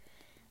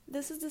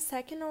This is the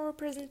second oral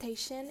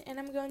presentation, and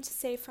I'm going to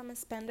say if I'm a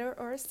spender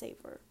or a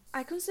saver.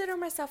 I consider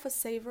myself a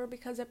saver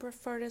because I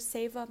prefer to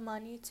save up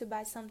money to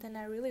buy something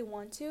I really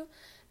want to,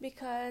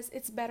 because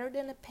it's better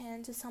than a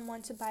pen to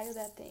someone to buy you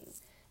that thing.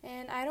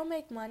 And I don't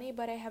make money,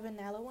 but I have an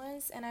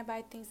allowance, and I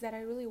buy things that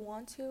I really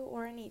want to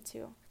or I need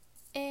to.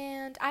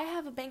 And I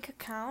have a bank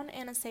account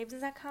and a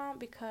savings account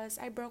because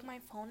I broke my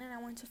phone and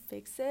I want to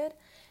fix it.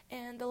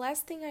 And the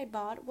last thing I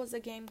bought was a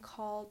game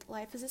called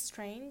Life is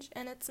Strange,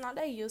 and it's not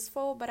that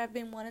useful, but I've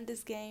been wanting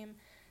this game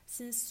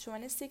since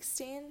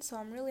 2016, so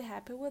I'm really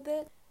happy with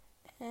it.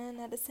 And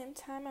at the same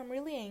time, I'm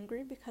really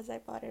angry because I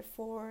bought it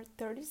for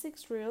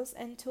 36 reals,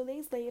 and 2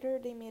 days later,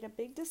 they made a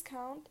big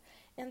discount,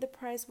 and the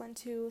price went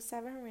to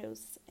 7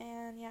 reals.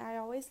 And yeah, I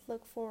always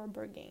look for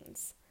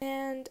bargains.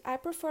 And I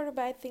prefer to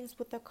buy things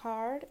with a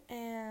card,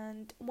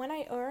 and when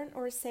I earn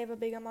or save a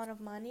big amount of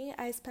money,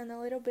 I spend a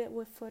little bit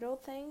with little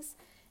things,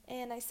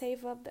 and I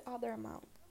save up the other amount.